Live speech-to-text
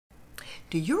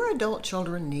Do your adult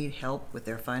children need help with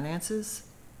their finances?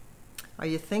 Are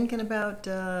you thinking about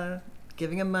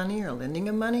giving them money or lending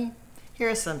them money? Here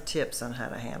are some tips on how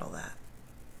to handle that.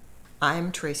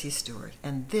 I'm Tracy Stewart,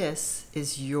 and this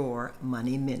is your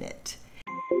Money Minute.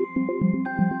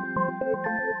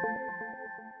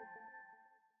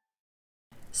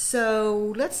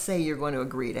 So let's say you're going to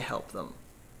agree to help them.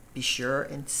 Be sure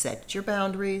and set your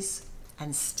boundaries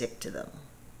and stick to them.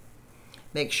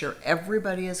 Make sure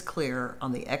everybody is clear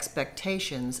on the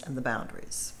expectations and the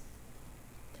boundaries.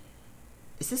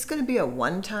 Is this going to be a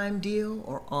one-time deal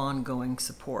or ongoing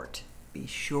support? Be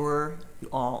sure you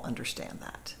all understand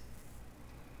that.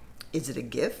 Is it a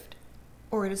gift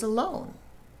or it is a loan?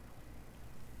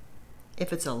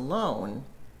 If it's a loan,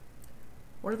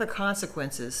 what are the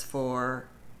consequences for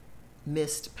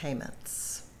missed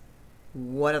payments?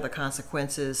 What are the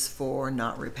consequences for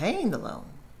not repaying the loan?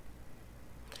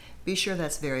 Be sure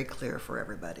that's very clear for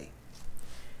everybody.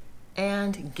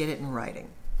 And get it in writing.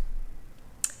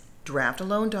 Draft a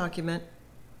loan document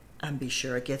and be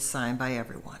sure it gets signed by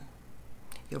everyone.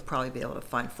 You'll probably be able to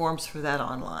find forms for that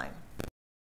online.